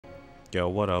Yo,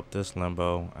 what up? This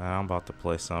Limbo, and I'm about to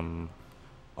play some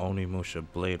Onimusha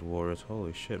Blade Warriors.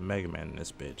 Holy shit, Mega Man in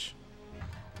this bitch.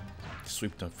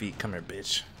 Sweep them feet, come here,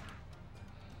 bitch.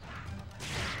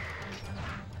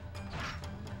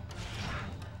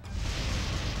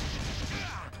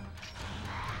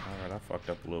 Alright, I fucked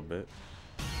up a little bit.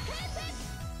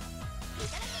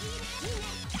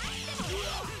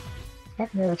 How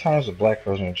come every time there's a black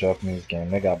person in a Japanese game,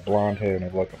 they got blonde hair and they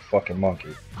look like a fucking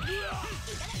monkey?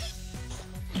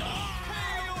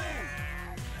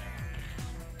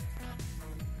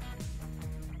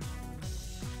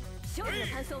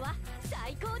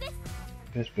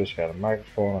 This bitch got a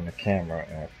microphone and a camera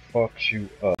and it fucks you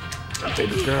up.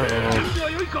 Baby girl.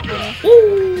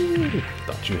 Woo!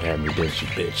 Thought you had me, didn't you,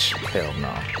 bitch? Hell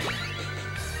no.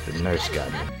 The nurse got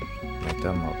me. Make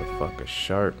that motherfucker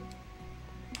sharp.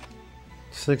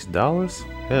 $6?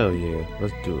 Hell yeah,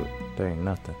 let's do it. There ain't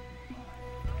nothing.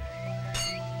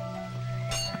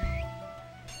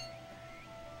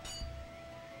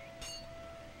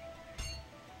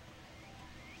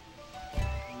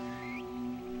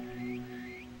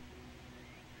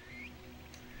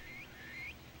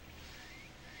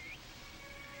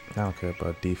 I don't care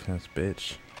about defense,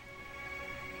 bitch.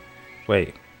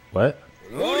 Wait, what?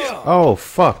 Oh,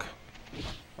 fuck.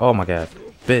 Oh my god,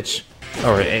 bitch.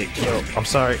 Alright, hey, yo, I'm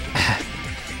sorry.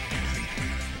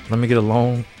 Let me get a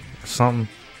loan, something.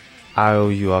 I owe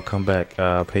you, I'll come back.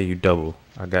 I'll pay you double.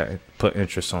 I got put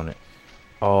interest on it.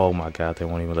 Oh my god, they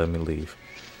won't even let me leave.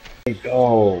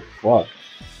 Oh, fuck.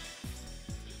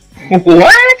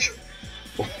 What?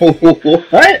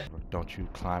 What? Don't you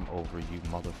climb over, you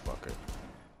motherfucker.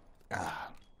 Ah.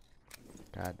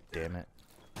 God damn it.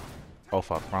 Oh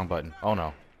fuck, wrong button. Oh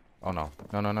no. Oh no.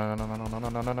 No no no no no no no no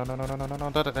no no no no no no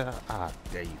no no. Ah,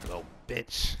 there you go,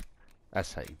 bitch.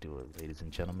 That's how you do it, ladies and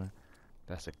gentlemen.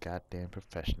 That's a goddamn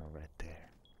professional right there.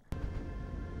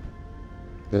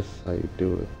 That's how you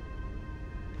do it.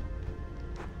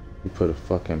 You put a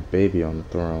fucking baby on the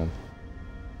throne.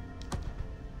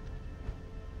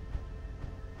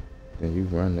 Then you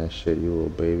run that shit, you little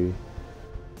baby.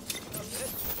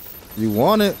 You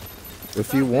want it.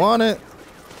 If you want it.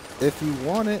 If you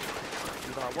want it.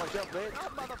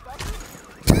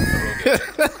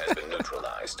 Has been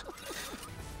neutralized.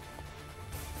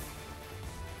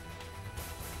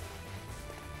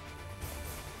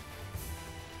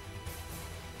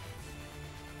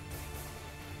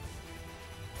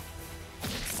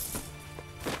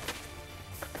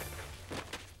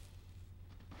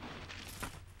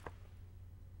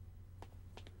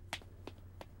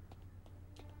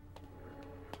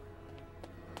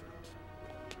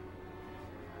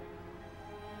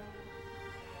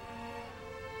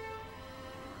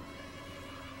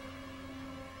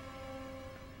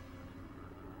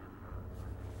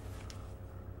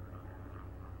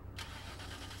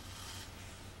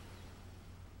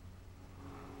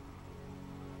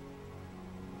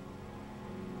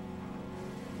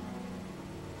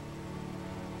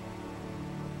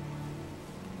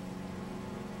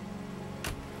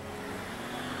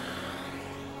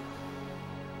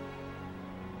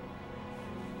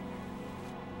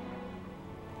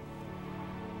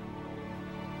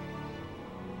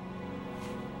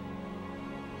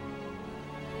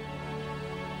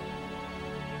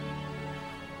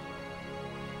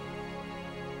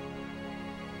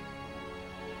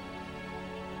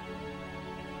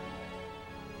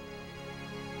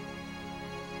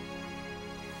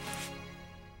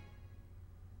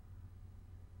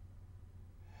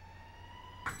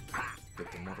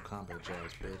 Get the Mortal Kombat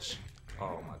jazz, bitch.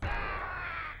 Oh my god.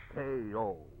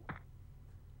 KO.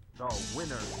 The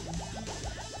winner.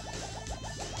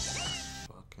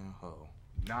 Fucking hoe.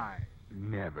 9.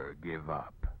 Never give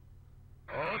up.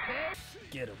 Okay.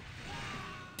 Get him.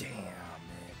 Damn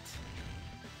it.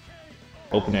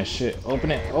 Open that shit.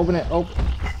 Open it. Open it. Open.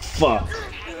 Fuck.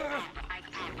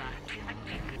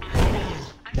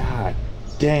 God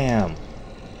damn.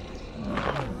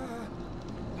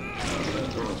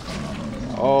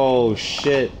 Oh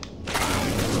shit.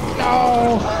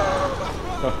 No.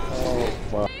 Oh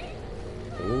fuck.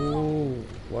 Ooh,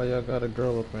 why y'all got a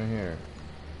girl up in here?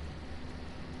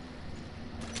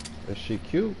 Is she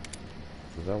cute?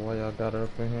 Is that why y'all got her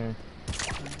up in here?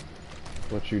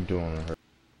 What you doing to her?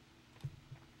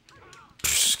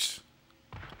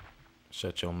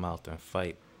 Shut your mouth and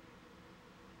fight.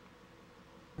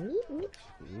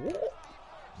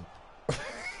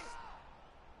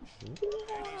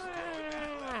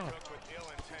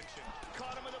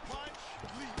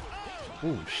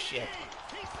 Ooh, shit.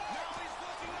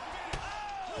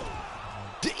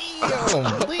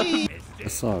 Damn, leave.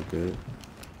 It's all good.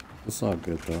 It's all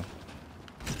good, though.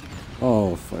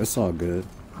 Oh, it's all good.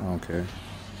 I don't care.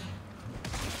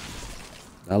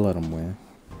 I let him win.